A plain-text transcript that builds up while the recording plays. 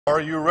Are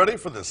you ready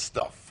for this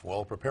stuff?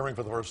 Well, preparing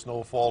for the first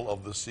snowfall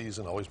of the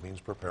season always means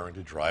preparing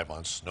to drive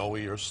on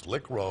snowy or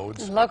slick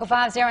roads. Local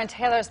 5's Erinn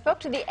Taylor spoke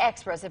to the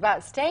experts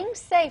about staying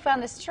safe on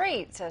the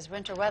streets as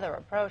winter weather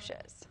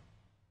approaches.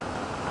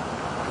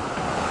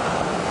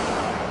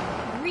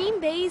 Green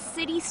Bay's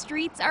city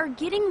streets are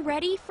getting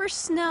ready for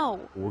snow.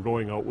 We're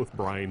going out with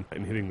brine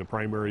and hitting the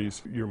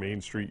primaries, your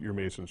Main Street, your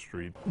Mason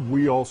Street.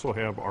 We also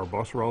have our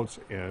bus routes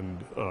and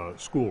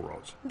school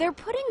routes. They're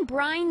putting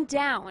brine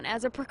down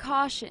as a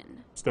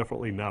precaution. It's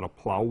definitely not a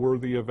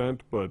plow-worthy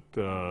event, but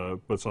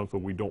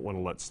something we don't want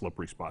to let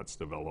slippery spots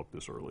develop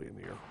this early in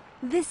the year.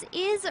 This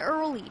is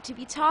early to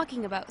be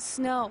talking about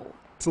snow.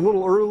 It's a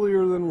little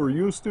earlier than we're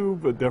used to,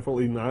 but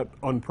definitely not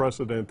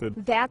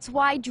unprecedented. That's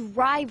why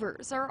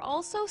drivers are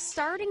also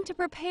starting to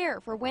prepare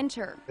for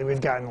winter.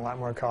 We've gotten a lot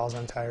more calls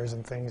on tires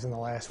and things in the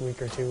last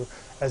week or two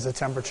as the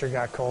temperature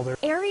got colder.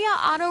 Area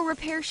auto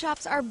repair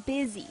shops are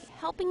busy,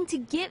 helping to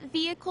get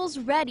vehicles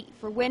ready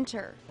for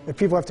winter. If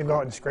people have to go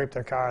out and scrape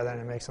their car, then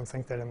it makes them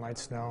think that it might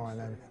snow, and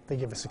then they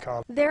give us a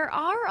call. There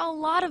are a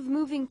lot of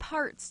moving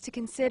parts to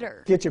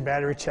consider. Get your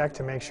battery checked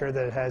to make sure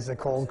that it has the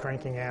cold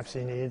cranking apps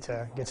you need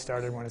to get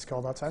started when it's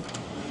cold outside.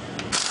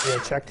 You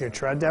check your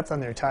tread depth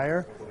on your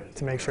tire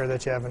to make sure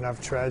that you have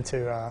enough tread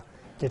to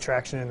get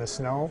traction in the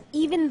snow.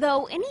 Even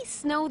though any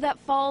snow that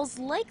falls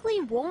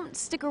likely won't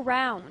stick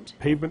around.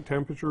 Pavement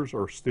temperatures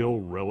are still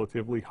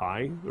relatively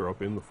high. They're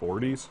up in the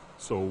 40s,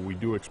 so we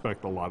do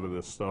expect a lot of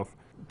this stuff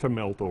to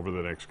melt over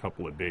the next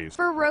couple of days.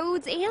 For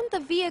roads and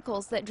the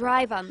vehicles that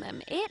drive on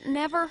them, it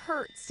never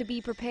hurts to be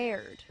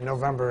prepared.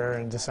 November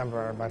and December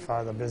are by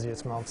far the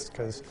busiest months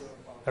because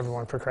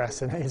everyone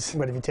procrastinates.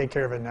 But if you take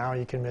care of it now,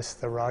 you can miss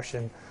the rush,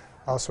 and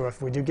also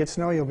if we do get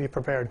snow, you'll be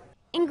prepared.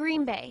 In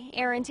Green Bay,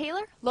 Erinn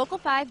Taylor, Local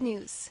 5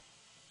 News.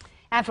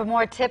 And for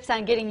more tips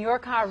on getting your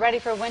car ready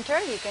for winter,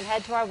 you can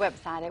head to our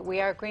website at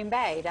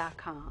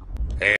wearegreenbay.com.